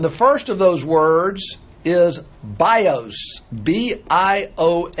The first of those words is bios,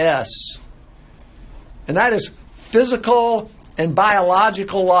 B-I-O-S. And that is physical and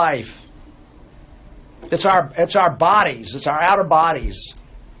biological life. It's our bodies, it's our outer bodies.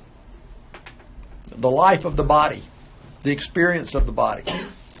 The life of the body, the experience of the body.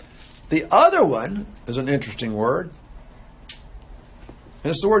 The other one is an interesting word.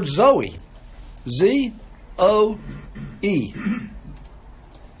 And it's the word Zoe. Z-O-E.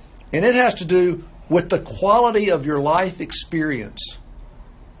 And it has to do with the quality of your life experience.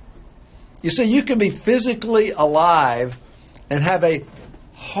 You see, you can be physically alive and have a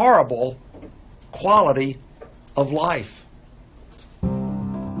horrible quality of life.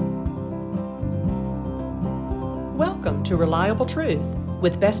 Welcome to Reliable Truth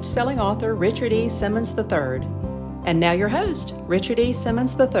with best-selling author Richard E. Simmons III. And now your host, Richard E.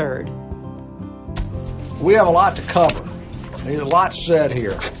 Simmons III. We have a lot to cover. There's a lot said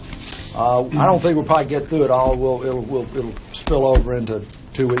here. I don't think we'll probably get through it all. It'll spill over into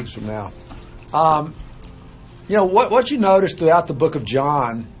 2 weeks from now. What you notice throughout the book of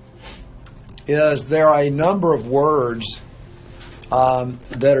John is there are a number of words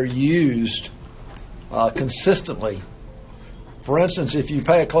that are used consistently. For instance, if you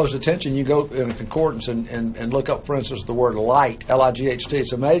pay a close attention, you go in a concordance and look up, for instance, the word light, L-I-G-H-T.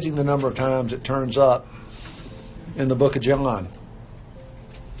 It's amazing the number of times it turns up in the book of John.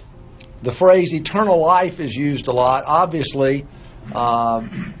 The phrase eternal life is used a lot. Obviously, not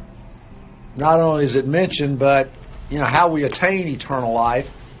only is it mentioned, but how we attain eternal life.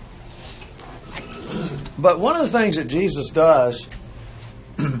 But one of the things that Jesus does,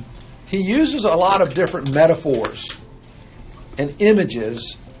 he uses a lot of different metaphors and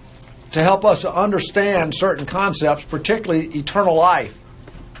images to help us to understand certain concepts, particularly eternal life.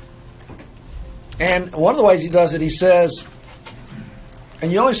 And one of the ways he does it, he says,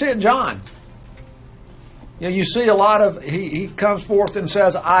 and you only see it in John. You see a lot of, he comes forth and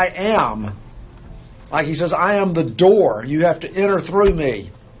says, I am. Like he says, I am the door. You have to enter through me.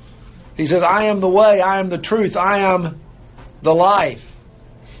 He says, I am the way, I am the truth, I am the life.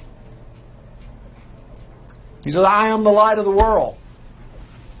 He says, I am the light of the world.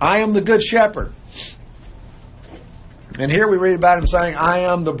 I am the good shepherd. And here we read about him saying, I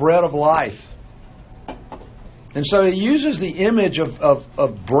am the bread of life. And so he uses the image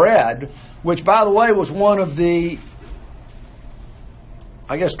of bread, which, by the way, was one of the,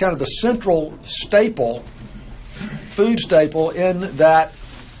 I guess, kind of the central staple, food staple in that,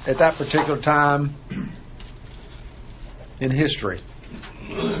 at that particular time in history.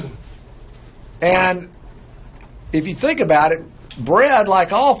 And if you think about it, bread,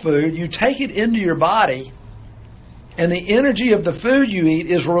 like all food, you take it into your body, and the energy of the food you eat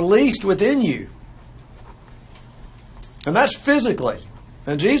is released within you. And that's physically.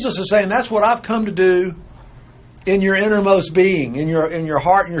 And Jesus is saying that's what I've come to do in your innermost being, in your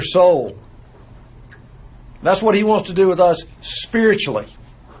heart and your soul. That's what he wants to do with us spiritually.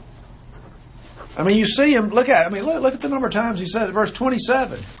 I mean, you see him, look at the number of times he said it, verse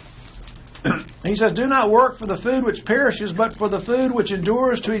 27. He says, do not work for the food which perishes, but for the food which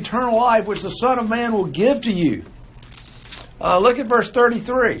endures to eternal life, which the Son of Man will give to you. Look at verse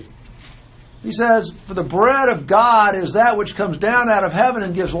 33. He says, for the bread of God is that which comes down out of heaven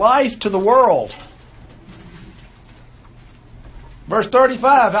and gives life to the world. Verse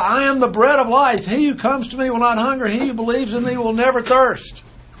 35, I am the bread of life. He who comes to me will not hunger. He who believes in me will never thirst.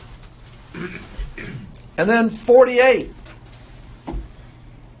 And then 48,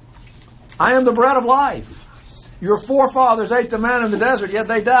 I am the bread of life. Your forefathers ate the manna in the desert, yet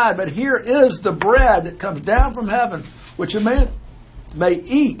they died. But here is the bread that comes down from heaven, which a man may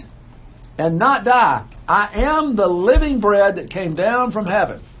eat and not die. I am the living bread that came down from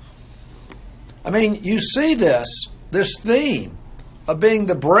heaven. I mean, you see this theme of being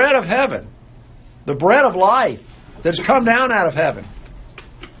the bread of heaven, the bread of life that's come down out of heaven.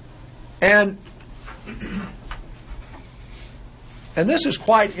 And this is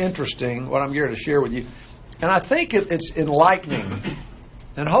quite interesting, what I'm here to share with you. And I think it's enlightening.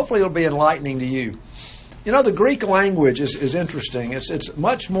 And hopefully it'll be enlightening to you. The Greek language is interesting. It's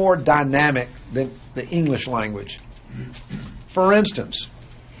much more dynamic than the English language. For instance,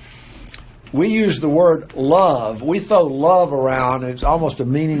 we use the word love. We throw love around, and it's almost a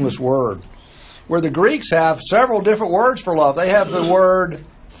meaningless word. Where the Greeks have several different words for love. They have the word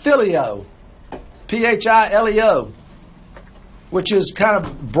phileo, P-H-I-L-E-O, which is kind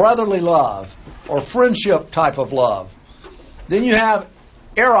of brotherly love or friendship type of love. Then you have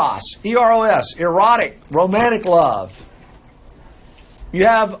eros, E-R-O-S, erotic, romantic love. You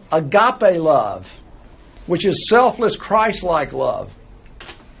have agape love, which is selfless, Christ-like love.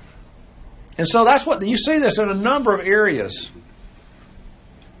 And so that's what you see this in a number of areas.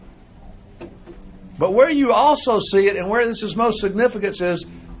 But where you also see it, and where this is most significant, is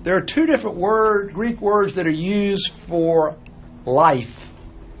there are two different Greek words that are used for life.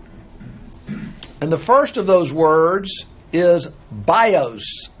 And the first of those words is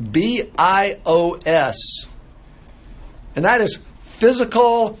bios, B-I-O-S. And that is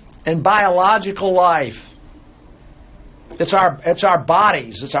physical and biological life. It's our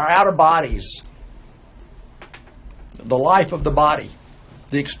bodies, it's our outer bodies. The life of the body,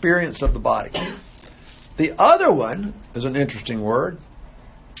 the experience of the body. The other one is an interesting word.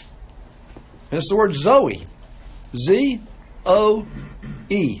 And it's the word Zoe. Z-O-E.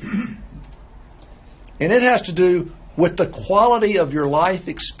 And it has to do with the quality of your life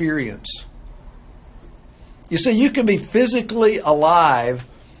experience. You see, you can be physically alive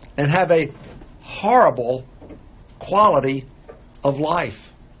and have a horrible quality of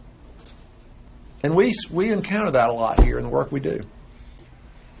life. And we encounter that a lot here in the work we do.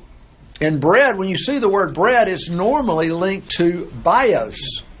 And bread, when you see the word bread, it's normally linked to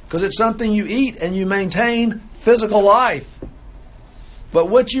bios, because it's something you eat and you maintain physical life. But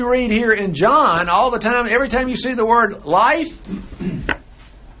what you read here in John, all the time, every time you see the word life,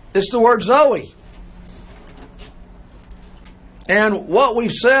 it's the word Zoe. And what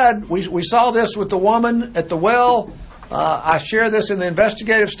we've said, we saw this with the woman at the well. I share this in the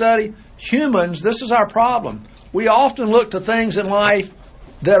investigative study. Humans, this is our problem. We often look to things in life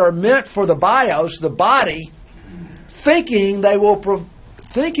that are meant for the bios, the body, thinking they will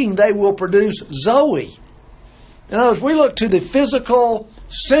produce Zoe. In other words, we look to the physical,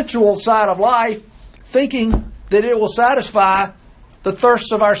 sensual side of life, thinking that it will satisfy the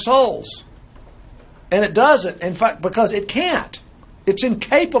thirsts of our souls. And it doesn't, in fact, because it can't. It's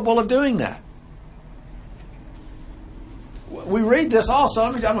incapable of doing that. We read this also.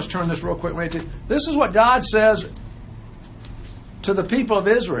 I'm going to turn this real quick. This is what God says to the people of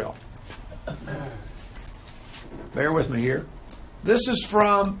Israel. Bear with me here. This is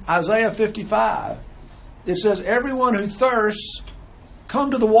from Isaiah 55. It says, everyone who thirsts,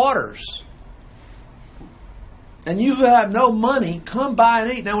 come to the waters. And you who have no money, come buy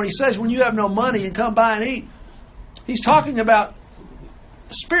and eat. Now when he says when you have no money and come buy and eat, he's talking about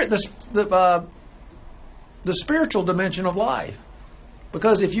the spiritual dimension of life.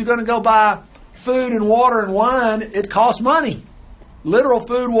 Because if you're going to go buy food and water and wine, it costs money. Literal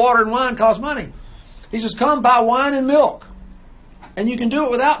food, water, and wine costs money. He says, come buy wine and milk. And you can do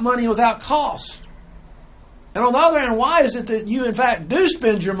it without money, without cost. And on the other hand, why is it that you, in fact, do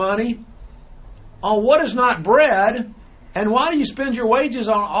spend your money on what is not bread? And why do you spend your wages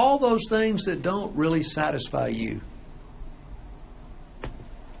on all those things that don't really satisfy you?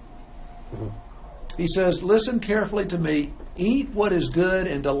 He says, listen carefully to me. Eat what is good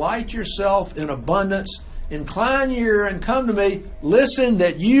and delight yourself in abundance. Incline your ear and come to me. Listen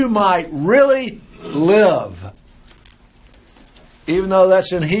that you might really live. Even though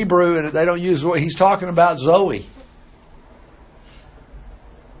that's in Hebrew and they don't use the word, he's talking about Zoe.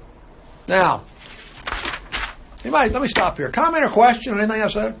 Now, anybody, let me stop here. Comment or question on anything I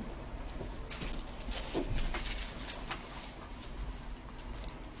said?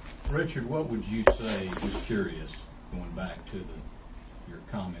 Richard, what would you say, just curious, going back to your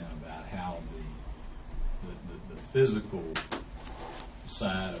comment about how the physical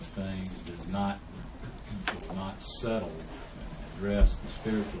side of things will not settle and address the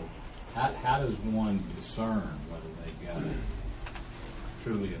spiritual. How does one discern whether they've got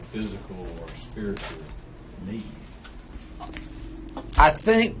truly a physical or a spiritual need? I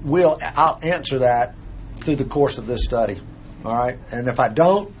think I'll answer that through the course of this study. All right? And if I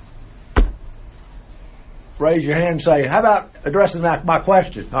don't, raise your hand and say, how about addressing my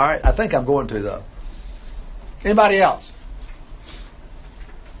question? All right? I think I'm going to, though. Anybody else?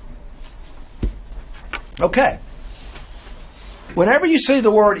 Okay. Whenever you see the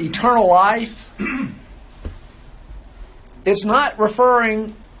word eternal life, it's not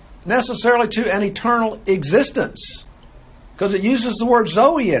referring necessarily to an eternal existence, because it uses the word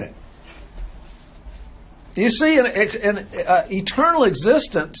Zoe in it. You see, an eternal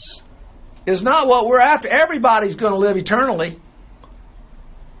existence is not what we're after. Everybody's going to live eternally.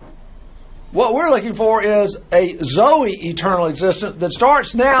 What we're looking for is a Zoe eternal existence that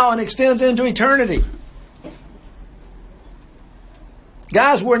starts now and extends into eternity.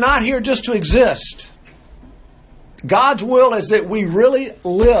 Guys, we're not here just to exist. God's will is that we really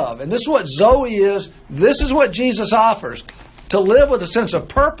live. And this is what Zoe is. This is what Jesus offers. To live with a sense of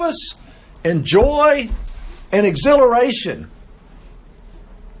purpose and joy and exhilaration.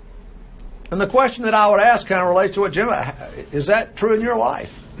 And the question that I would ask kind of relates to what Jim, is that true in your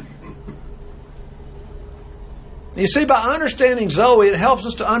life? You see, by understanding Zoe, it helps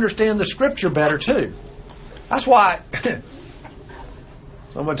us to understand the Scripture better too. That's why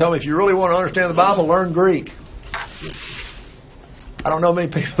someone told me, if you really want to understand the Bible, learn Greek. I don't know many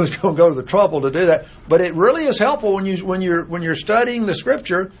people that's going to go to the trouble to do that, but it really is helpful when you're studying the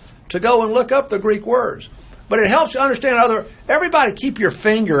Scripture to go and look up the Greek words. But it helps you understand other. Everybody, keep your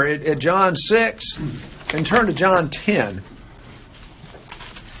finger at John 6 and turn to John 10.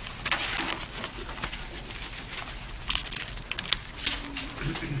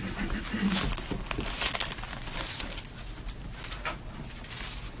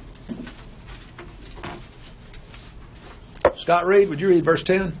 Scott Reed, would you read verse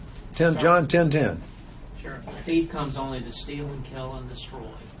 10? John 10:10. Sure. The thief comes only to steal and kill and destroy.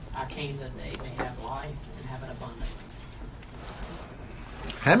 I came that they may have life and have it abundantly.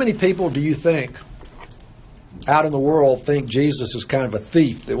 How many people do you think out in the world think Jesus is kind of a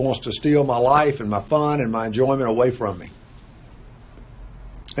thief that wants to steal my life and my fun and my enjoyment away from me?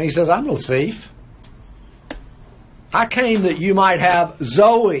 And he says, I'm no thief. I came that you might have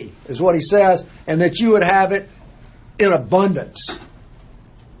Zoe, is what he says, and that you would have it in abundance.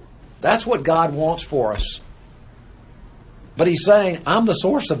 That's what God wants for us. But he's saying, I'm the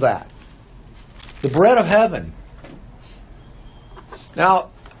source of that. The bread of heaven. Now,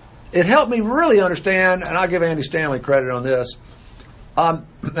 it helped me really understand, and I'll give Andy Stanley credit on this. And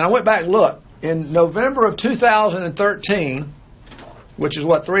I went back and looked. In November of 2013, which is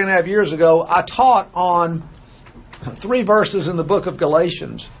 3.5 years ago, I taught on 3 verses in the book of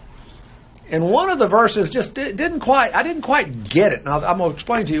Galatians. And one of the verses just I didn't quite get it. And I'm going to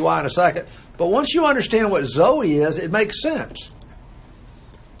explain to you why in a second. But once you understand what Zoe is, it makes sense.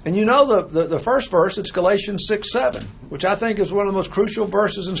 And you know the first verse, it's Galatians 6:7, which I think is one of the most crucial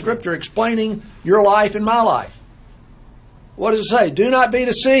verses in Scripture explaining your life and my life. What does it say? Do not be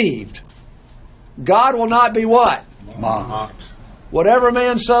deceived. God will not be what? Mocked. Whatever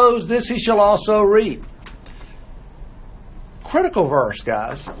man sows, this he shall also reap. Critical verse,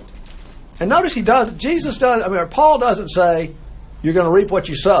 guys. And notice Paul doesn't say you're going to reap what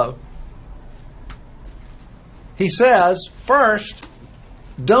you sow. He says, first,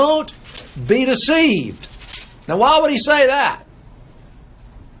 don't be deceived. Now, why would he say that?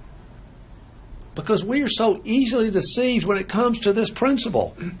 Because we are so easily deceived when it comes to this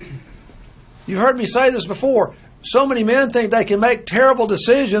principle. You've heard me say this before. So many men think they can make terrible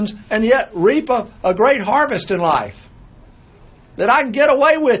decisions and yet reap a great harvest in life. That I can get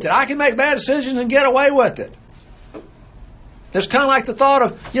away with it. I can make bad decisions and get away with it. It's kind of like the thought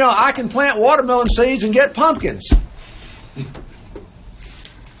of, I can plant watermelon seeds and get pumpkins.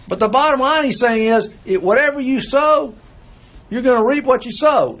 But the bottom line he's saying is, whatever you sow, you're going to reap what you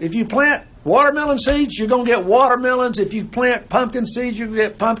sow. If you plant watermelon seeds, you're going to get watermelons. If you plant pumpkin seeds, you're going to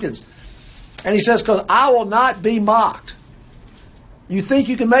get pumpkins. And he says, because I will not be mocked. You think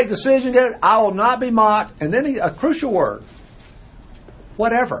you can make decisions, get it? I will not be mocked. And then a crucial word.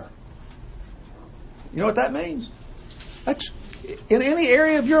 Whatever. You know what that means? That's in any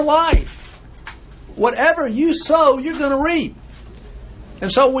area of your life. Whatever you sow, you're going to reap.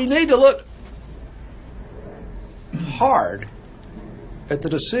 And so we need to look hard at the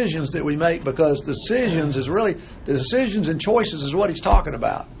decisions that we make, because the decisions and choices is what he's talking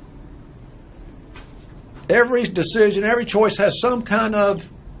about. Every decision, every choice has some kind of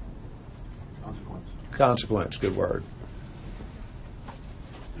consequence. Good word.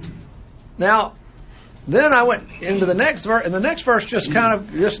 Now, then I went into the next verse, and the next verse just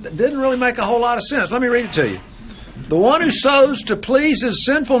didn't really make a whole lot of sense. Let me read it to you. The one who sows to please his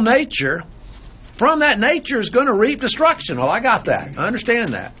sinful nature, from that nature is going to reap destruction. Well, I got that. I understand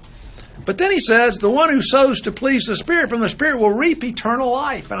that. But then he says, the one who sows to please the Spirit, from the Spirit will reap eternal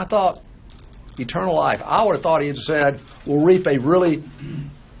life. And I thought, eternal life. I would have thought he had said, we'll reap a really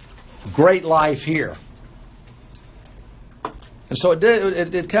great life here. And so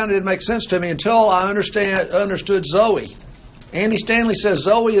it kind of didn't make sense to me until I understood Zoe. Andy Stanley says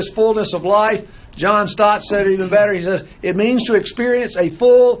Zoe is fullness of life. John Stott said it even better. He says it means to experience a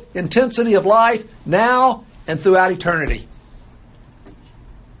full intensity of life now and throughout eternity.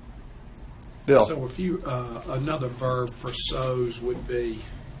 Bill. So if you another verb for sows would be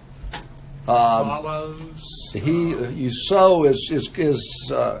follows. You sow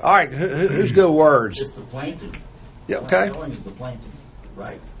is all right. Who's good words? It's the planting. Yeah. Okay. Sowing is the planting,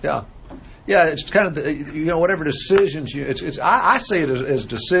 right? Yeah. Yeah, it's kind of whatever decisions I see it as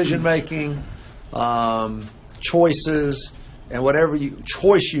decision making, choices, and whatever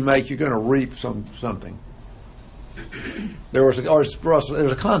choice you make, you're going to reap something. There's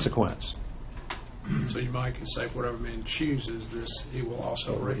a consequence. So you might can say, whatever man chooses, this he will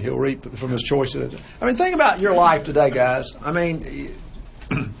also reap. He'll reap from his choices. I mean, think about your life today, guys. I mean,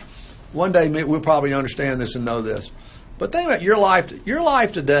 one day we'll probably understand this and know this. But think about your life. Your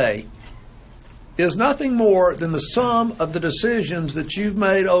life today is nothing more than the sum of the decisions that you've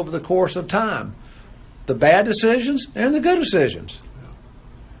made over the course of time. The bad decisions and the good decisions.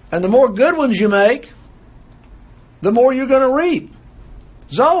 And the more good ones you make, the more you're going to reap.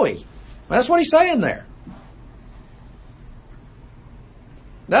 Zoe. That's what he's saying there.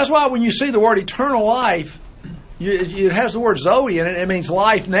 That's why when you see the word eternal life, it has the word Zoe in it. It means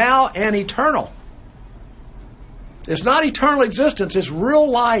life now and eternal. It's not eternal existence. It's real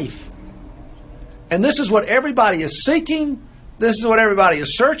life. And this is what everybody is seeking. This is what everybody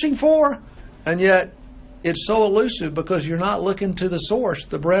is searching for. And yet, it's so elusive because you're not looking to the source,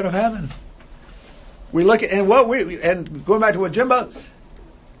 the bread of heaven. We look at, and going back to what Jimbo,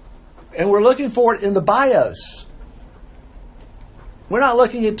 and we're looking for it in the bios. We're not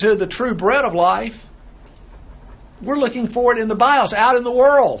looking into the true bread of life. We're looking for it in the bios, out in the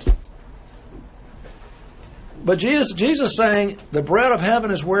world. But Jesus is saying the bread of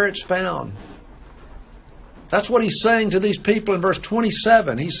heaven is where it's found. That's what he's saying to these people in verse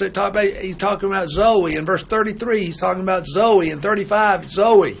 27. He's talking about Zoe. In verse 33, he's talking about Zoe. In 35,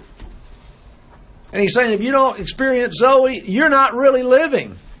 Zoe. And he's saying if you don't experience Zoe, you're not really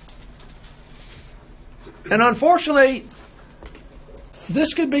living. And unfortunately,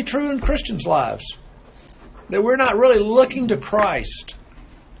 this could be true in Christians' lives. That we're not really looking to Christ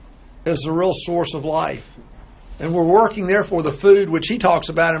as the real source of life. And we're working, therefore, the food which he talks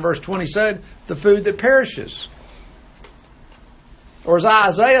about in verse 20 said, the food that perishes. Or as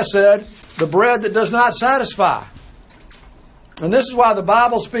Isaiah said, the bread that does not satisfy. And this is why the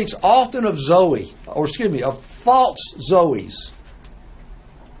Bible speaks often of Zoe, of false Zoes,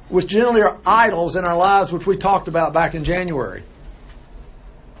 which generally are idols in our lives, which we talked about back in January.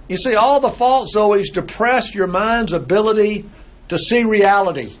 You see, all the false Zoes depress your mind's ability to see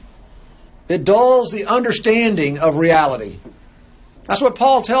reality. It dulls the understanding of reality. That's what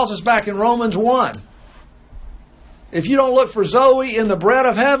Paul tells us back in Romans 1. If you don't look for Zoe in the bread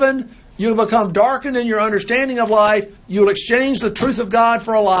of heaven, you'll become darkened in your understanding of life. You'll exchange the truth of God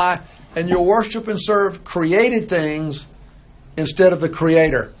for a lie, and you'll worship and serve created things instead of the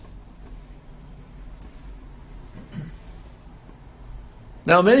Creator.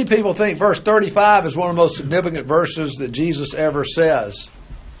 Now, many people think verse 35 is one of the most significant verses that Jesus ever says.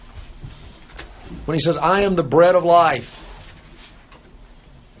 When he says, I am the bread of life.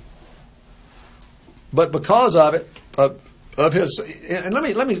 But because of it, of his, and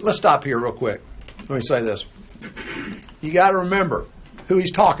let's stop here real quick. Let me say this. You got to remember who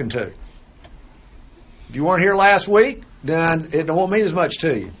he's talking to. If you weren't here last week, then it won't mean as much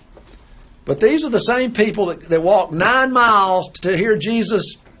to you. But these are the same people that walked 9 miles to hear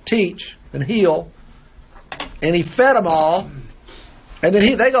Jesus teach and heal, and he fed them all, and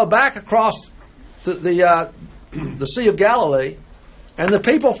then they go back across the Sea of Galilee, and the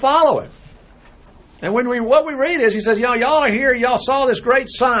people follow him. And what we read is, he says, y'all are here, y'all saw this great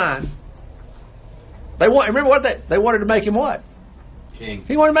sign. Remember what they wanted to make him what? King.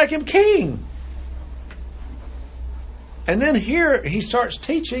 He wanted to make him king. And then here he starts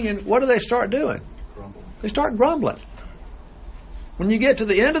teaching, and what do they start doing? Grumble. They start grumbling. When you get to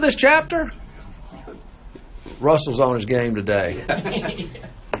the end of this chapter, Russell's on his game today.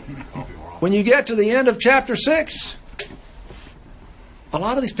 When you get to the end of chapter 6, a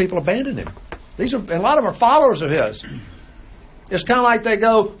lot of these people abandon him. A lot of them are followers of his. It's kind of like they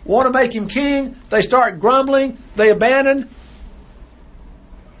want to make him king, they start grumbling, they abandon,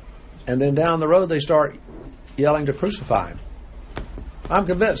 and then down the road they start yelling to crucify him. I'm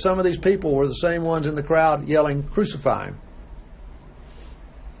convinced some of these people were the same ones in the crowd yelling, crucify him.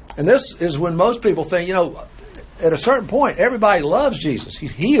 And this is when most people think, at a certain point, everybody loves Jesus. He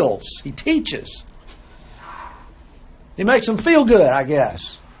heals. He teaches. He makes them feel good, I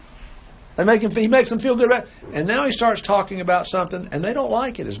guess. He makes them feel good about it. And now he starts talking about something, and they don't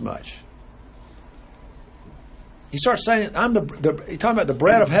like it as much. He starts saying, he's talking about the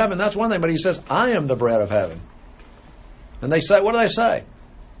bread of heaven. That's one thing, but he says, I am the bread of heaven. And they say, what do they say?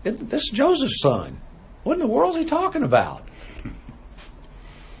 This is Joseph's son. What in the world is he talking about?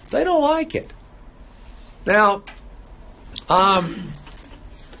 They don't like it. Now,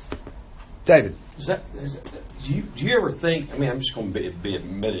 David. Do you ever think? I mean, I'm just going to be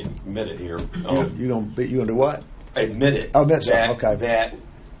admit it here. You gonna do what? Admit it. Oh, admit so. Okay. That.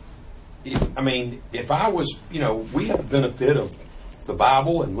 If I was, we have the benefit of the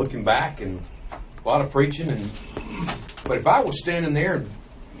Bible and looking back and a lot of preaching, but if I was standing there and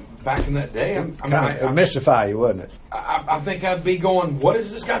back in that day, Kind of mystify you, wouldn't it? I think I'd be going, what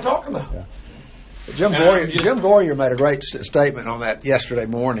is this guy talking about? Yeah. Jim And Boyer, I'm just- Jim Boyer made a great statement on that yesterday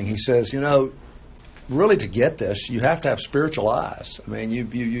morning. He says, really to get this, you have to have spiritual eyes. I mean,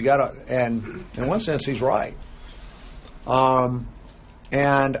 you got to, and in one sense, he's right.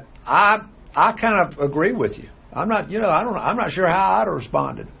 And I kind of agree with you. I'm not, I'm not sure how I'd have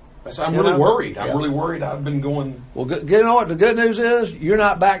responded. I'm You really know? worried. Yeah. I'm really worried. I've been going. Well, you know what the good news is? You're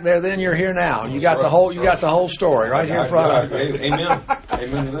not back there then. You're here now. You got the whole. You got the whole story right here in front of you. Amen.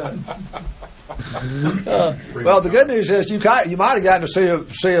 Amen to that. Well, the good news is you might have gotten to see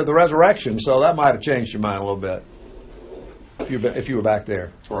the resurrection, so that might have changed your mind a little bit if you were back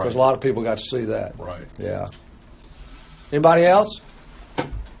there. Right. Because a lot of people got to see that. Right. Yeah. Anybody else?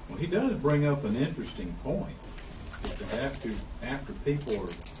 Well, he does bring up an interesting point. That after people are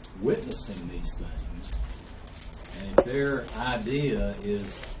witnessing these things, and if their idea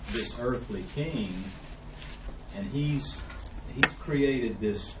is this earthly king, and he's created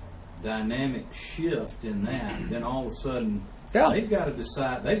this dynamic shift in that, then all of a sudden they've got to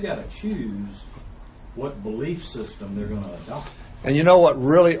decide, they've got to choose what belief system they're going to adopt. And you know what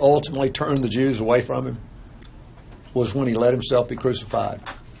really ultimately turned the Jews away from him? Was when he let himself be crucified.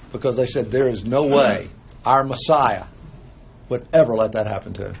 Because they said there is no way our Messiah would ever let that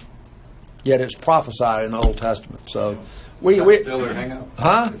happen to him. Yet it's prophesied in the Old Testament. So we still their hang-up?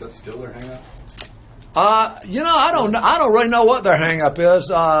 Huh? Is that still their hang-up? I don't really know what their hang-up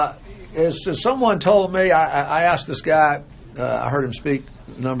is. As someone told me, I asked this guy, I heard him speak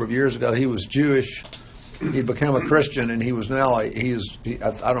a number of years ago. He was Jewish. He'd become a Christian, and he was now, I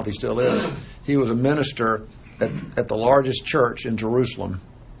don't know if he still is, he was a minister at the largest church in Jerusalem.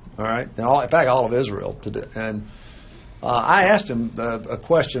 All right? And in fact, all of Israel. And I asked him a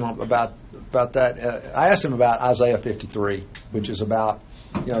question about that. I asked him about Isaiah 53, which is about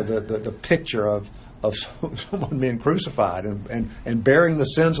the picture of someone being crucified and bearing the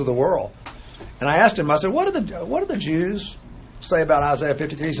sins of the world. And I asked him, I said, what do the Jews say about Isaiah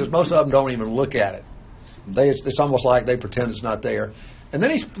 53? He says most of them don't even look at it. It's almost like they pretend it's not there. And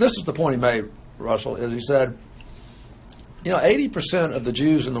then this is the point he made, Russell, is he said, 80% of the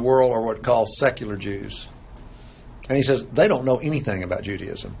Jews in the world are what called secular Jews. And he says they don't know anything about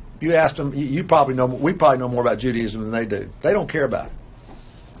Judaism. You asked them, we probably know more about Judaism than they do. They don't care about it.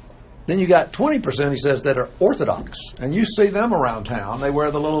 Then you got 20%, he says, that are Orthodox, and you see them around town. They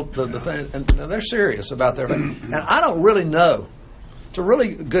wear the thing, and they're serious about their faith. And I don't really know. It's a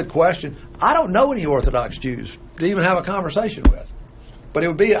really good question. I don't know any Orthodox Jews to even have a conversation with. But it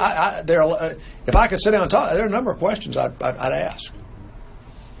would be, if I could sit down and talk, there are a number of questions I'd ask.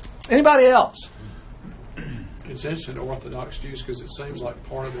 Anybody else? It's interesting, Orthodox Jews, because it seems like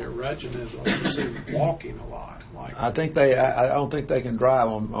part of their regimen is to see them walking a lot. Like I don't think they can drive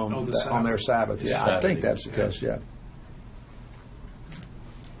on their Sabbath. Yeah, I think that's the case. Yeah.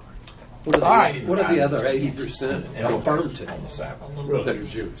 What are the other 80% affirm to that are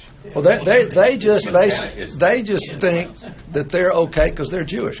Jewish? Well, they just think that they're okay because they're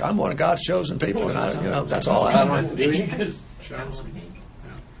Jewish. I'm one of God's chosen people, and that's all I know.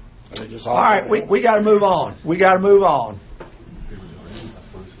 All right, we got to move on.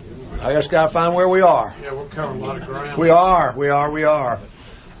 I just got to find where we are. Yeah, we're covering a lot of ground. We are.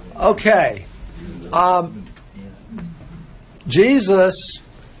 Okay. Jesus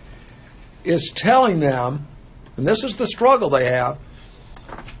is telling them, and this is the struggle they have,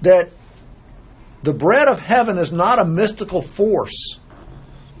 that the bread of heaven is not a mystical force.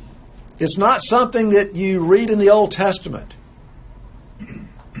 It's not something that you read in the Old Testament.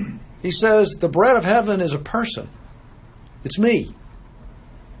 He says the bread of heaven is a person. It's me.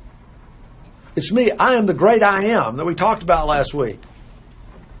 It's me. I am the great I am that we talked about last week.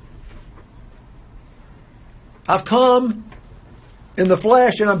 I've come in the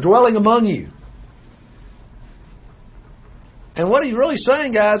flesh and I'm dwelling among you. And what he's really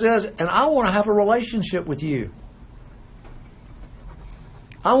saying, guys, is, and I want to have a relationship with you.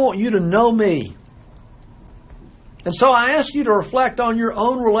 I want you to know me. And so I ask you to reflect on your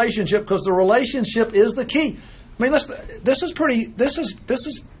own relationship, because the relationship is the key. I mean, this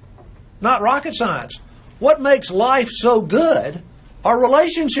is not rocket science. What makes life so good are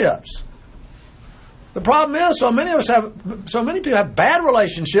relationships. The problem is so many people have bad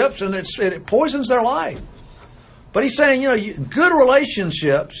relationships, and it poisons their life. But he's saying, good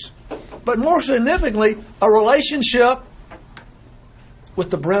relationships, but more significantly, a relationship with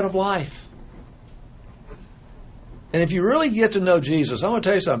the bread of life. And if you really get to know Jesus, I want to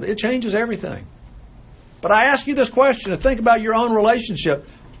tell you something. It changes everything. But I ask you this question to think about your own relationship.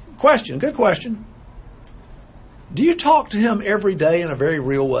 Good question. Do you talk to Him every day in a very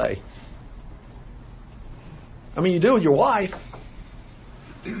real way? I mean, you do with your wife.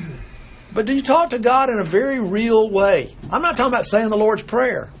 But do you talk to God in a very real way? I'm not talking about saying the Lord's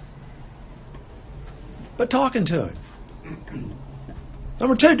Prayer, but talking to Him.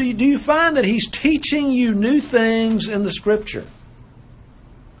 Number two, do you find that He's teaching you new things in the Scripture?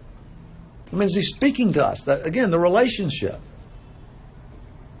 I mean, is He speaking to us? That, again, the relationship.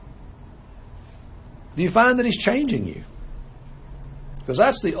 Do you find that He's changing you? Because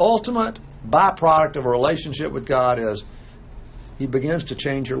that's the ultimate byproduct of a relationship with God, is He begins to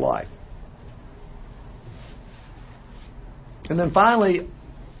change your life. And then finally,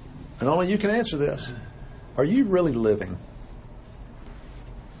 and only you can answer this, are you really living?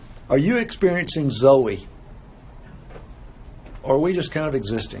 Are you experiencing Zoe? Or are we just kind of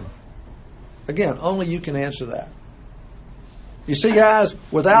existing? Again, only you can answer that. You see, guys,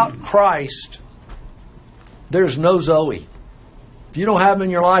 without Christ, there's no Zoe. If you don't have Him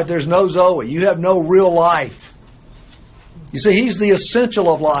in your life, there's no Zoe. You have no real life. You see, He's the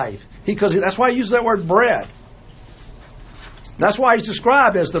essential of life. Because that's why He uses that word bread. That's why He's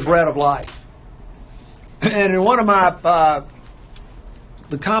described as the bread of life. And in one of my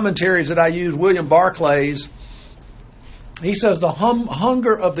the commentaries that I use, William Barclay's, he says the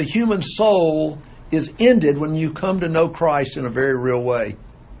hunger of the human soul is ended when you come to know Christ in a very real way.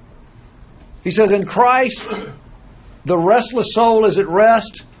 He says, in Christ, the restless soul is at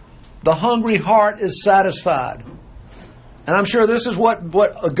rest, the hungry heart is satisfied. And I'm sure this is what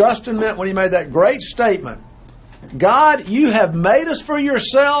Augustine meant when he made that great statement. God, you have made us for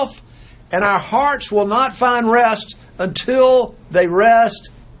yourself, and our hearts will not find rest until they rest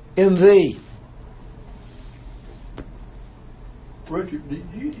in Thee. Richard,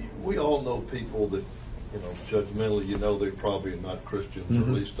 we all know people that, judgmentally, they probably are not Christians, or at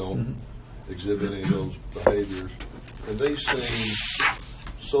least don't exhibit any of those behaviors. And they seem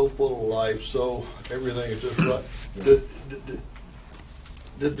so full of life, so everything is just right.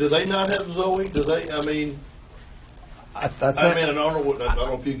 Do they not have Zoe? Do they? I mean, I don't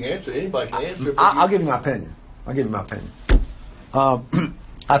know if you can answer. Anybody can answer. I'll give you my opinion.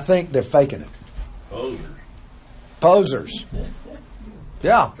 I think they're faking it. Posers.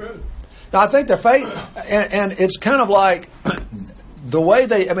 Yeah. True. Now, I think they're fake, and it's kind of like the way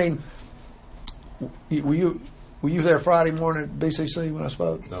they. I mean, were you there Friday morning at BCC when I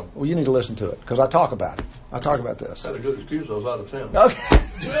spoke? No. Well, you need to listen to it because I talk about it. I talk about this. I had a good excuse. I was out of town. Okay.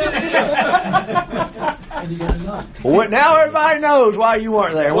 Well, now everybody knows why you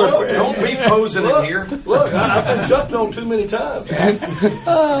weren't there. Don't be posing in here. Look, I've been jumped on too many times.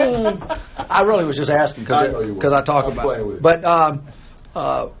 I really was just asking because I talk about it. But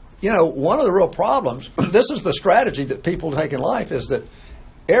one of the real problems, this is the strategy that people take in life, is that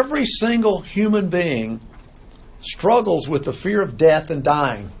every single human being struggles with the fear of death and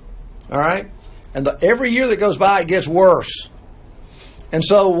dying. All right? And every year that goes by, it gets worse. And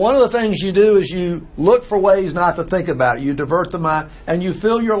so one of the things you do is you look for ways not to think about it. You divert the mind, and you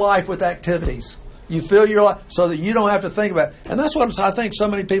fill your life with activities. You fill your life so that you don't have to think about it. And that's what I think so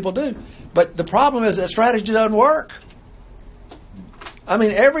many people do. But the problem is that strategy doesn't work. I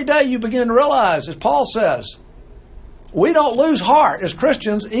mean, every day you begin to realize, as Paul says, we don't lose heart as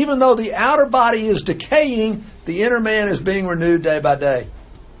Christians, even though the outer body is decaying, the inner man is being renewed day by day.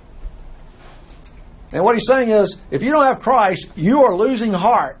 And what he's saying is, if you don't have Christ, you are losing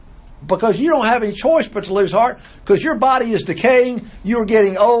heart because you don't have any choice but to lose heart because your body is decaying, you're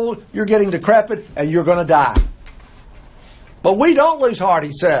getting old, you're getting decrepit, and you're going to die. But we don't lose heart,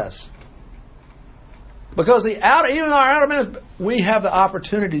 he says. Because even our outer man, we have the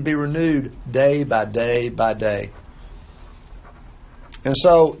opportunity to be renewed day by day by day. And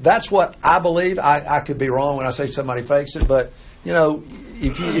so that's what I believe. I could be wrong when I say somebody fakes it, but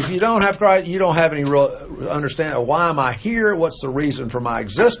if you don't have Christ, you don't have any real understanding of why am I here? What's the reason for my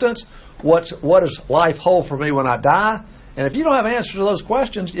existence? What does life hold for me when I die? And if you don't have answers to those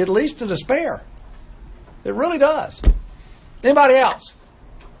questions, it leads to despair. It really does. Anybody else?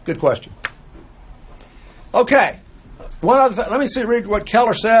 Good question. Okay. One other thing, let me read what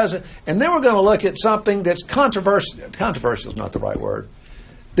Keller says, and then we're going to look at something that's controversial. Controversial is not the right word.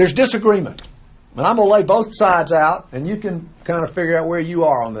 There's disagreement. And I'm going to lay both sides out, and you can kind of figure out where you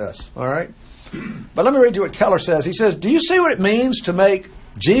are on this. All right? But let me read you what Keller says. He says, do you see what it means to make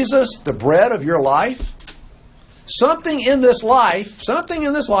Jesus the bread of your life? Something in this life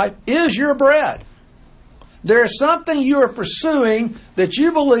is your bread. There is something you are pursuing that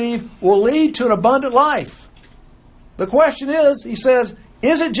you believe will lead to an abundant life. The question is, he says,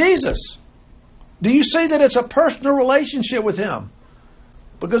 is it Jesus? Do you see that it's a personal relationship with Him?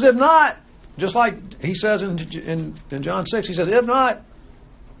 Because if not, just like he says in John 6, he says, if not,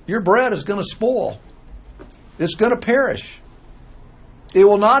 your bread is going to spoil. It's going to perish. It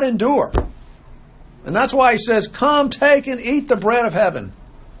will not endure. And that's why he says, come, take and eat the bread of heaven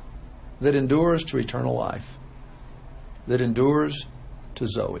that endures to eternal life, that endures to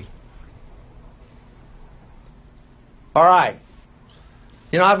Zoe. All right.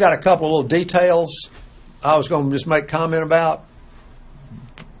 You know, I've got a couple of little details I was going to just make a comment about,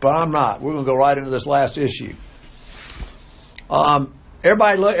 but I'm not. We're going to go right into this last issue.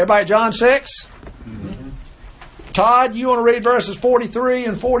 Everybody, John 6? Mm-hmm. Todd, you want to read verses 43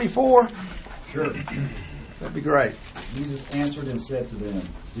 and 44? Sure. That'd be great. Jesus answered and said to them,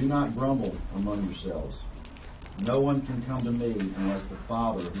 do not grumble among yourselves. No one can come to me unless the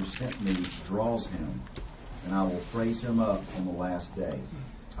Father who sent me draws him, and I will raise him up on the last day.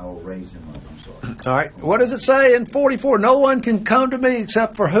 I will raise him up. I'm sorry. All right. What does it say in 44? No one can come to me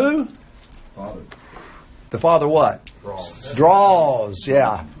except for who? Father. The Father what? Draws. Draws,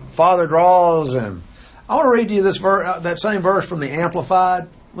 yeah. Father draws him. I want to read to you this that same verse from the Amplified.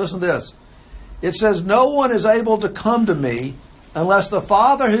 Listen to this. It says, no one is able to come to me unless the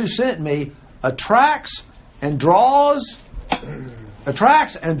Father who sent me attracts and draws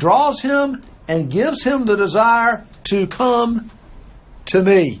him and gives him the desire to come to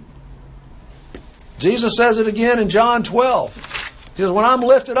me. Jesus says it again in John 12. He says, when I'm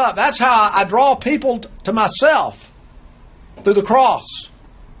lifted up, that's how I draw people to myself, through the cross.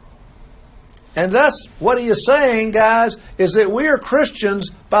 And that's what he is saying, guys, is that we are Christians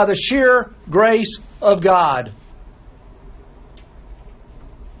by the sheer grace of God.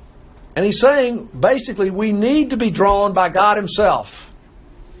 And he's saying, basically, we need to be drawn by God himself.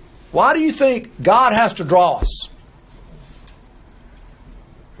 Why do you think God has to draw us?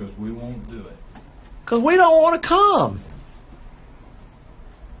 Because we won't do it. Because we don't want to come.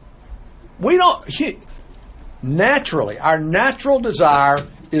 We don't... Naturally, our natural desire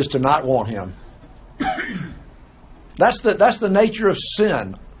is to not want him. That's the nature of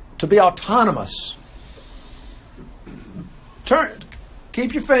sin, to be autonomous.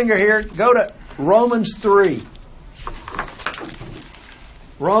 Keep your finger here. Go to Romans 3.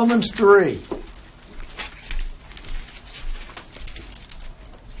 Romans 3.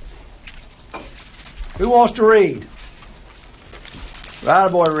 Who wants to read?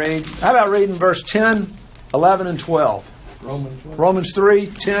 Right, boy, read. How about reading verse 10, 11, and 12? Romans 3,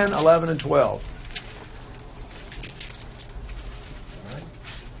 10, 11, and 12.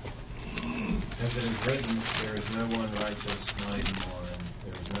 As it is written, there is no one righteous, not even one.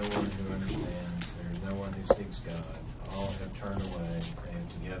 There is no one who understands. There is no one who seeks God. All have turned away. They have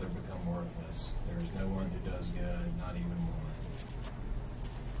together become worthless. There is no one who does good, not even one.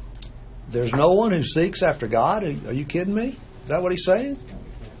 There's no one who seeks after God? Are you kidding me? Is that what he's saying?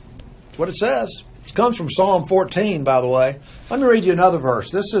 That's what it says. It comes from Psalm 14, by the way. Let me read you another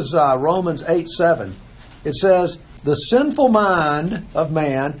verse. This is Romans 8, 7. It says, the sinful mind of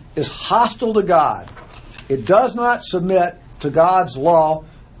man is hostile to God. It does not submit to God's law,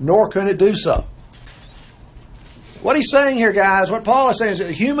 nor can it do so. What he's saying here, guys, what Paul is saying is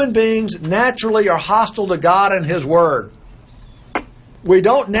that human beings naturally are hostile to God and his word. We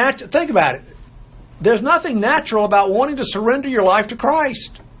don't think about it. There's nothing natural about wanting to surrender your life to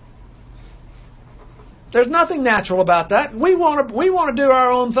Christ. There's nothing natural about that. We want to do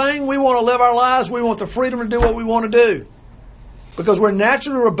our own thing. We want to live our lives. We want the freedom to do what we want to do. Because we're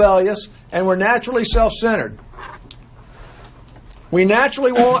naturally rebellious and we're naturally self-centered. We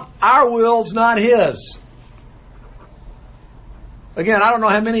naturally want our wills, not his. Again, I don't know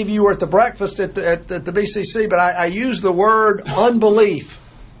how many of you were at the breakfast at the BCC, but I use the word unbelief.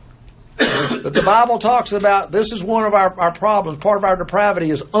 That the Bible talks about, this is one of our problems, part of our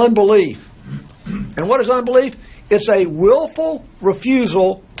depravity is unbelief. And what is unbelief? It's a willful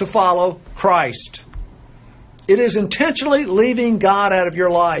refusal to follow Christ. It is intentionally leaving God out of your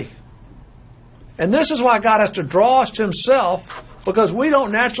life. And this is why God has to draw us to himself, because we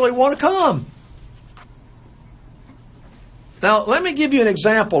don't naturally want to come. Now, let me give you an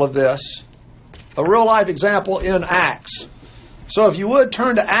example of this, a real-life example in Acts. So if you would,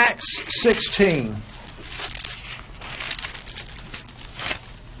 turn to Acts 16.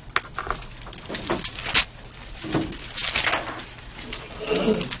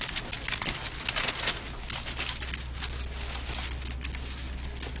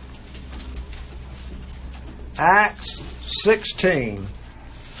 Acts 16,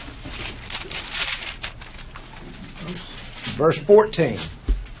 verse 14.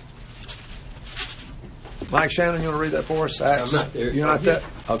 Mike Shannon, you want to read that for us? Acts, I'm not there. You're not there?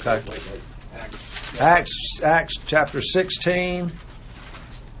 Okay. Acts chapter 16.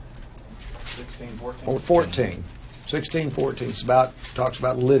 Or 14. 16:14. It's about, talks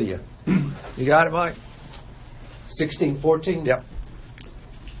about Lydia. You got it, Mike? 16:14? Yep.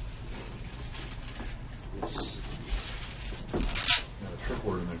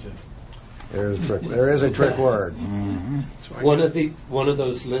 There is a trick word. One of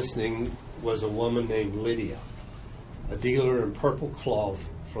those listening was a woman named Lydia, a dealer in purple cloth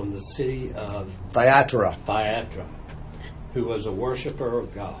from the city of Thyatira. Who was a worshiper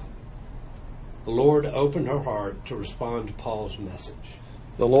of God. The Lord opened her heart to respond to Paul's message.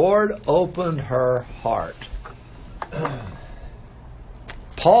 The Lord opened her heart.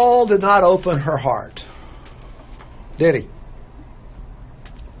 Paul did not open her heart, did he?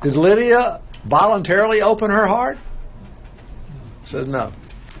 Did Lydia voluntarily open her heart? Said no.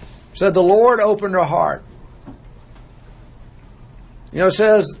 Said the Lord opened her heart. You know, it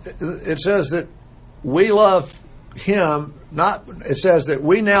says that we love Him, not, it says that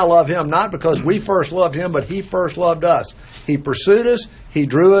we now love Him not because we first loved Him, but He first loved us. He pursued us, He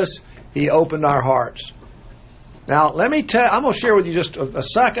drew us, He opened our hearts. Now, let me tell, I'm going to share with you just a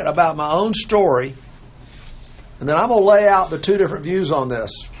second about my own story, and then I'm going to lay out the two different views on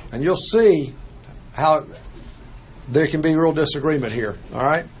this, and you'll see how there can be real disagreement here, all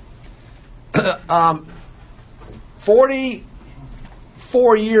right?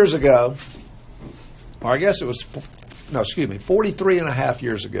 44 years ago, or I guess it was, 43 and a half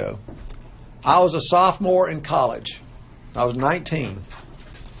years ago, I was a sophomore in college. I was 19.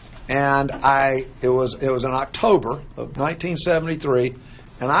 And it was in October of 1973,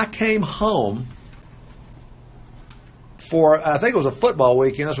 and I came home for, I think it was a football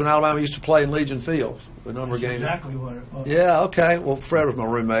weekend. That's when Alabama used to play in Legion Field. A number of games. Exactly what it was. Yeah, okay. Well, Fred was my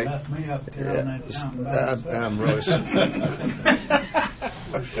roommate. Left me up there on that mountain. I'm really sorry.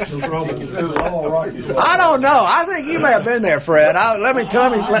 I I don't know. I think you may have been there, Fred. Let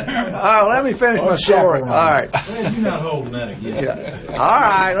me finish my story. All right. You're not holding that against Yeah. All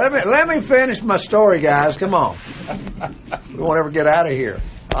right. Let me finish my story, guys. Come on. We won't ever get out of here.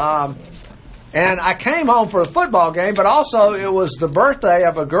 And I came home for a football game, but also it was the birthday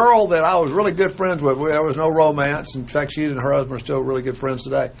of a girl that I was really good friends with. There was no romance. In fact, she and her husband are still really good friends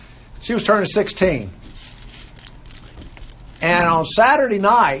today. She was turning 16. And on Saturday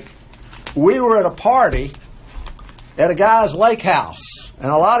night, we were at a party at a guy's lake house. And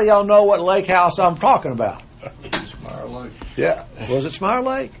a lot of y'all know what lake house I'm talking about. Smire Lake. Yeah. Was it Smire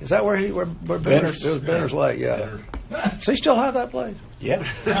Lake? Is that where Benner's? It was Benner's Lake, yeah. Does he still have that place? Yeah.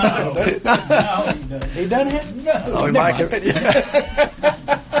 He done it? No. Oh, he might have.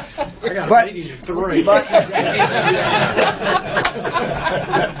 I got a meeting at 3.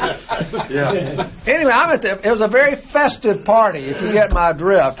 Yeah. Anyway, it was a very festive party, if you get my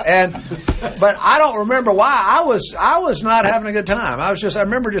drift. But I don't remember why. I was not having a good time. I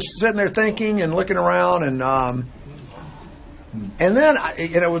remember just sitting there thinking and looking around, and then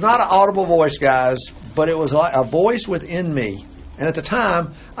it was not an audible voice, guys, but it was like a voice within me. And at the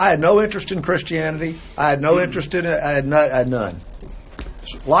time, I had no interest in Christianity. I had no interest in it. I had none.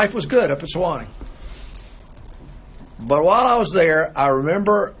 Life was good up at Sewanee. But while I was there, I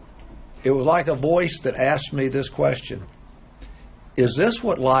remember it was like a voice that asked me this question: is this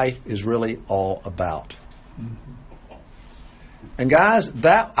what life is really all about? And guys,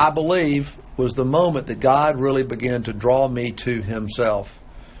 that, I believe, was the moment that God really began to draw me to Himself.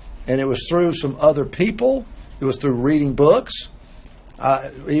 And it was through some other people. It was through reading books.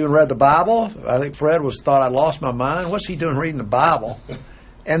 I even read the Bible. I think Fred thought I lost my mind. What's he doing reading the Bible?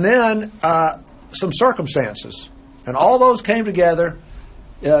 And then some circumstances. And all those came together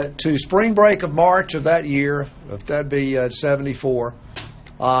to spring break of March of that year, if that'd be 74,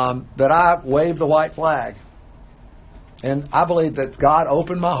 that I waved the white flag. And I believe that God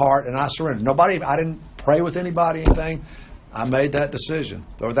opened my heart and I surrendered. I didn't pray with anybody, anything. I made that decision,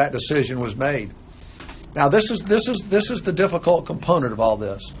 or that decision was made. Now, this is the difficult component of all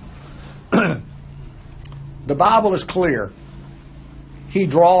this. The Bible is clear. He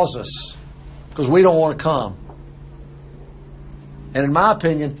draws us because we don't want to come. And in my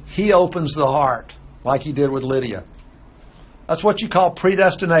opinion, He opens the heart like He did with Lydia. That's what you call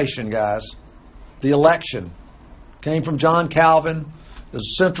predestination, guys. The election came from John Calvin.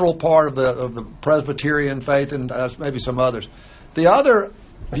 It's a central part of the Presbyterian faith, and maybe some others. The other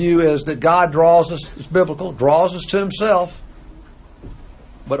view is that God draws us, it's biblical, draws us to Himself,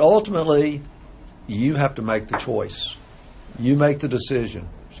 but ultimately you have to make the choice. You make the decision.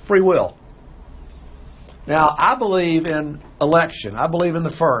 It's free will. Now, I believe in election. I believe in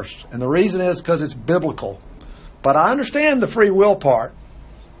the first, and the reason is because it's biblical. But I understand the free will part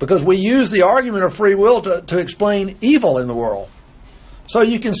because we use the argument of free will to explain evil in the world. So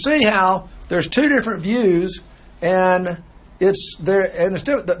you can see how There's two different views, and it's there. And it's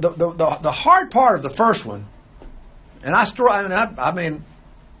different. The hard part of the first one, and I mean,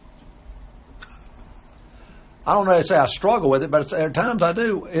 I don't know how to say I struggle with it, but there are times I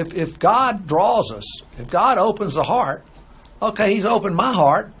do. If God draws us, if God opens the heart, okay, He's opened my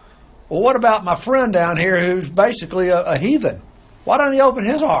heart. Well, what about my friend down here who's basically a heathen? Why don't He open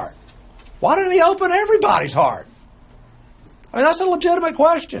his heart? Why don't He open everybody's heart? I mean, that's a legitimate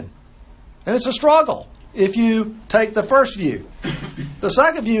question. And it's a struggle if you take the first view. The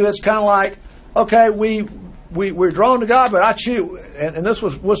second view is kind of like, okay, we're drawn to God, but I choose, and this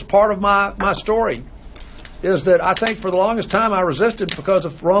was part of my story, is that I think for the longest time I resisted because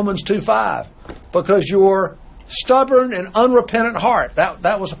of Romans 2:5, because your stubborn and unrepentant heart,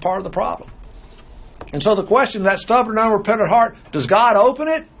 that was a part of the problem. And so the question, that stubborn and unrepentant heart, does God open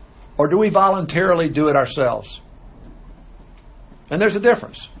it, or do we voluntarily do it ourselves? And there's a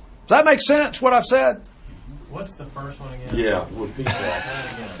difference. Does that make sense, what I've said? What's the first one again? Yeah, repeat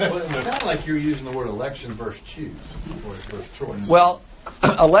that. Well, it sounds like you're using the word election versus choose, or versus choice. Well,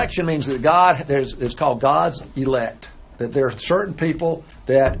 election means that God, it's called God's elect. That there are certain people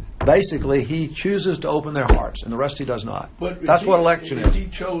that basically He chooses to open their hearts, and the rest He does not. But that's what election if is. He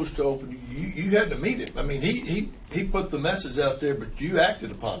chose to open, you had to meet Him. I mean, he put the message out there, but you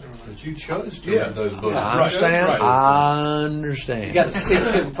acted upon it. But you chose to read those books. I understand. Right. I understand. You got to seek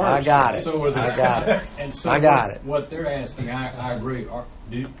Him first. I got it. So I got it. And so I got it. What they're asking, I agree.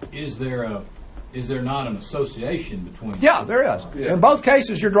 Is there not an association between? Yeah, there is. Yeah. In both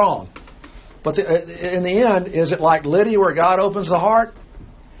cases, you're drawn. But in the end, is it like Lydia where God opens the heart?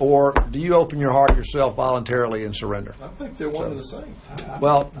 Or do you open your heart yourself voluntarily and surrender? I think they're one and the same.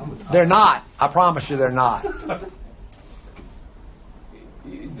 Well, they're not. I promise you they're not.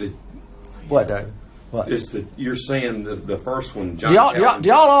 What, David? What? You're saying the first one, Do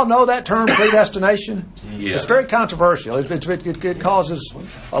y'all all know that term, predestination? Yeah. It's very controversial. It causes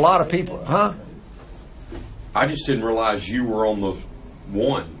a lot of people, huh? I just didn't realize you were on the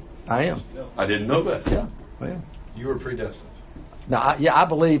one. I am. I didn't know that. Yeah, I am. You were predestined. Now, I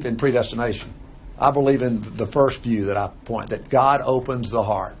believe in predestination. I believe in the first view that I point, that God opens the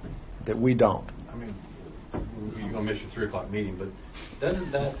heart, that we don't. I mean, you're going to miss your 3 o'clock meeting, but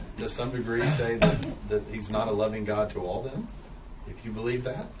doesn't that, to some degree, say that He's not a loving God to all them? If you believe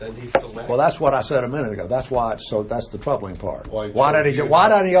that, doesn't He select? Well, that's what I said a minute ago. That's why that's the troubling part. Why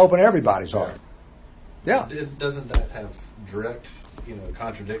doesn't He open everybody's heart? Yeah. Doesn't that have direct,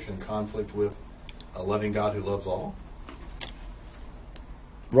 contradiction, conflict with a loving God who loves all?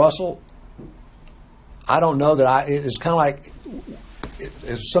 Russell, I don't know that it's kind of like,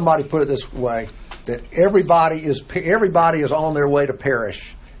 if somebody put it this way, that everybody is on their way to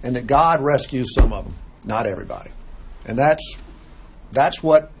perish, and that God rescues some of them, not everybody. And that's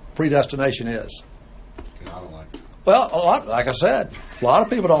what predestination is. I don't like it. Well, like I said, a lot of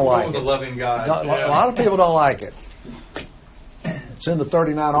people don't like it. The loving God. A lot of people don't like it. It's in the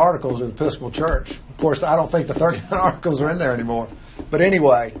 39 Articles of the Episcopal Church. Of course, I don't think the 39 Articles are in there anymore. But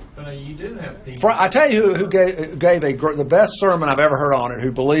anyway, But you do have people. I tell you who gave the best sermon I've ever heard on it,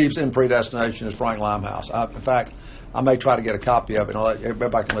 who believes in predestination, is Frank Limehouse. In fact, I may try to get a copy of it, and I'll let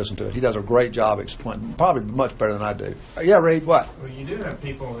everybody can listen to it. He does a great job explaining, probably much better than I do. Yeah, Reed, what? Well, you do have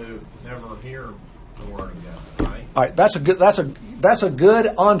people who never hear the Word of God, right? All right, that's a good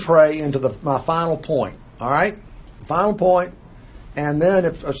entree into my final point. All right, final point, and then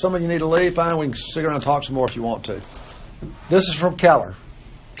if some of you need to leave, fine, we can stick around and talk some more if you want to. This is from Keller.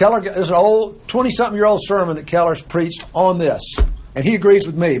 This is an old 20-something-year-old sermon that Keller's preached on this, and he agrees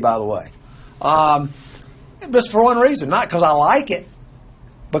with me, by the way. Just for one reason, not because I like it,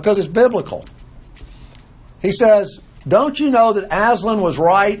 because it's biblical. He says, "Don't you know that Aslan was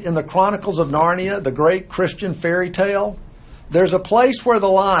right in the Chronicles of Narnia, the great Christian fairy tale? There's a place where the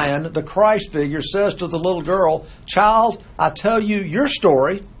lion, the Christ figure, says to the little girl, 'Child, I tell you your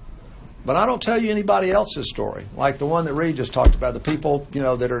story, but I don't tell you anybody else's story,' like the one that Reed just talked about, the people,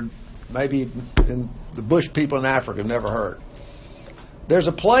 that are maybe in the bush people in Africa never heard. There's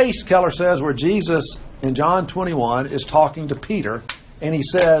a place," Keller says, "where Jesus in John 21 is talking to Peter, and he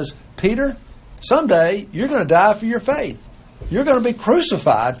says, 'Peter, someday you're going to die for your faith. You're going to be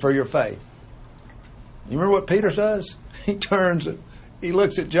crucified for your faith.' You remember what Peter says? He turns, he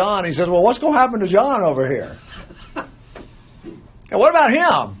looks at John, he says, 'Well, what's going to happen to John over here? And what about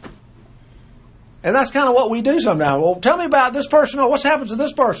him?' And that's kind of what we do sometimes. Well, tell me about this person, or what's happened to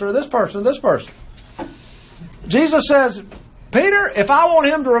this person, or this person, or this person. Jesus says, 'Peter, if I want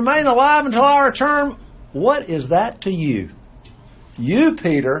him to remain alive until I return, what is that to you? You,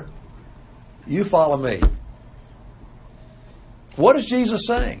 Peter, you follow me.'" What is Jesus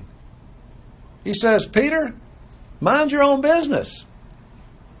saying? He says, Peter, mind your own business.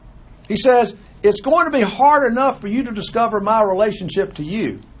 He says, it's going to be hard enough for you to discover my relationship to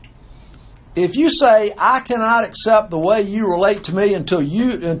you. If you say, I cannot accept the way you relate to me until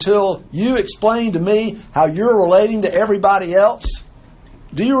you explain to me how you're relating to everybody else,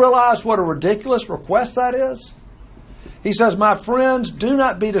 do you realize what a ridiculous request that is? He says, my friends, do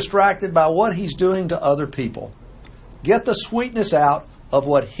not be distracted by what he's doing to other people. Get the sweetness out of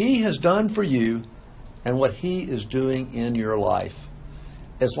what he has done for you and what he is doing in your life.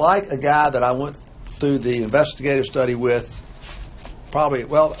 It's like a guy that I went through the investigative study with probably,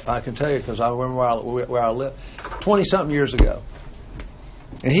 well, I can tell you because I remember where I lived 20-something years ago.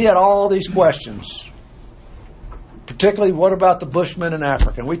 And he had all these questions, particularly what about the Bushmen in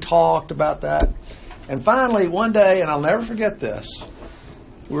Africa? And we talked about that. And finally, one day, and I'll never forget this,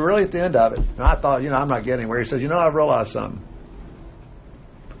 we were really at the end of it, and I thought, I'm not getting anywhere. He says, I've realized something.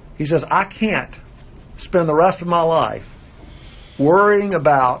 He says, I can't spend the rest of my life worrying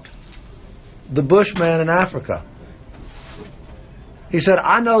about the Bushman in Africa. He said,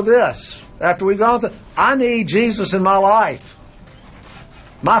 I know this. After we've gone through, I need Jesus in my life.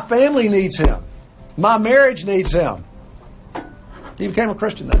 My family needs him. My marriage needs him. He became a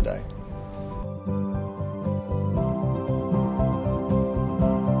Christian that day.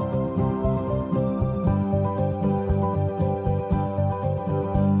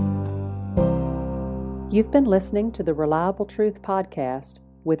 You've been listening to the Reliable Truth Podcast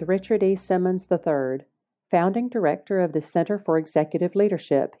with Richard E. Simmons III, Founding Director of the Center for Executive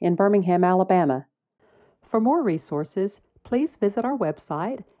Leadership in Birmingham, Alabama. For more resources, please visit our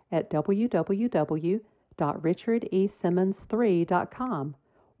website at www.richardesimmons3.com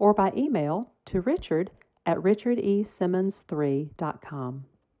or by email to richard@richardesimmons3.com.